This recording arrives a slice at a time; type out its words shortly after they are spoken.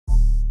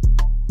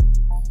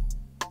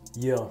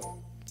Yeah.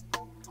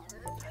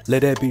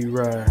 Let that be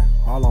right.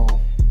 Hold on.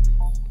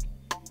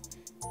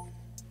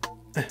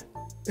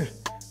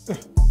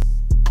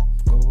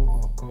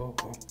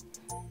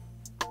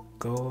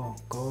 Go.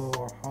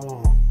 Hold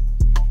on.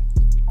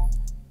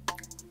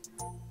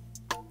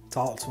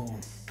 Talk to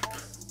him.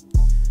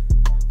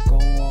 Go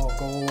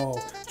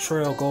off.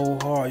 Trail, go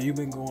hard. You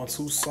been going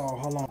too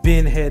soft. Hold on.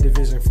 Been had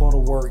division for the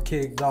work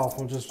kicked off.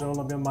 I'm just all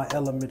up in my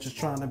element, just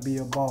trying to be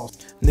a boss.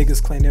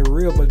 Niggas claim they're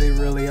real, but they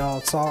really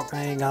all talk.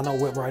 I ain't got no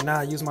whip right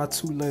now. I use my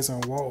 2 legs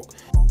and walk.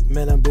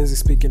 Man, I'm busy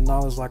speaking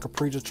knowledge like a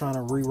preacher, trying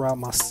to reroute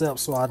my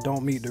steps so I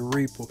don't meet the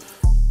reaper.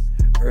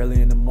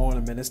 Early in the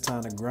morning, man, it's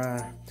time to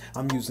grind.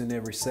 I'm using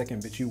every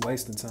second, bitch, you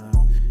wasting time.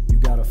 You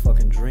got a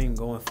fucking dream,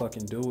 go and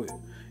fucking do it.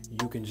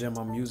 You can jam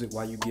my music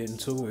while you get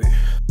into it.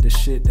 The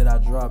shit that I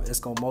drop, it's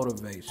gonna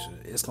motivate you.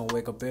 It's gonna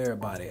wake up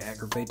everybody,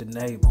 aggravate the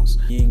neighbors.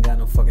 You ain't got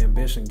no fucking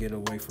ambition, get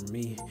away from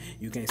me.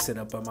 You can't sit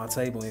up at my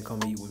table and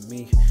come eat with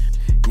me.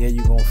 Yeah,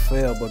 you gon'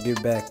 fail, but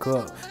get back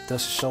up. Dust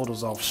your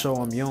shoulders off, show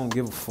them you don't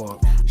give a fuck.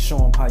 Show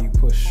them how you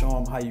push, show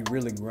them how you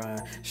really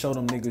grind. Show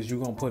them niggas you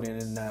gon' put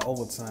in that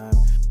overtime.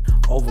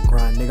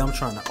 Overgrind, nigga, I'm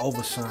trying to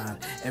overshine.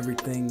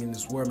 Everything in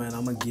this world, man,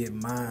 I'ma get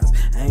mine.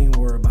 I ain't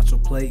worried about your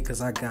plate,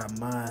 cause I got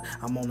mine.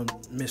 I'm on a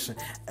mission,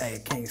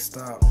 ayy, can't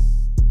stop.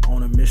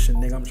 On a mission,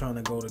 nigga, I'm trying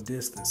to go the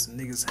distance.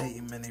 Niggas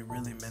hating, man,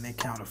 they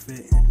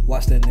counterfeiting.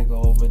 Watch that nigga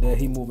over there,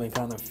 he moving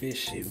kinda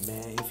fishy,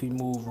 man. If he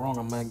move wrong,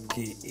 I might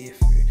get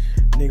iffy.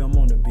 Nigga, I'm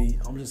on the beat,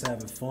 I'm just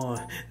having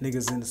fun.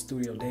 Niggas in the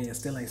studio, they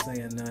still ain't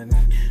saying nothing.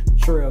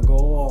 Trail, go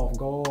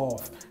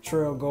off.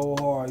 Trail, go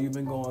hard, you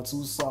been going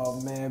too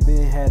soft, man.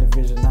 Been had a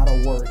vision, not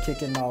a word,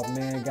 kicking off,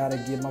 man. Gotta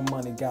get my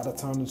money, gotta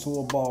turn into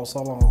a boss,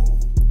 hold on.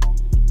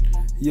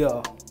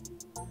 Yeah,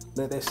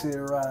 let that shit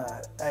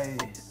ride,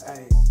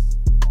 ayy.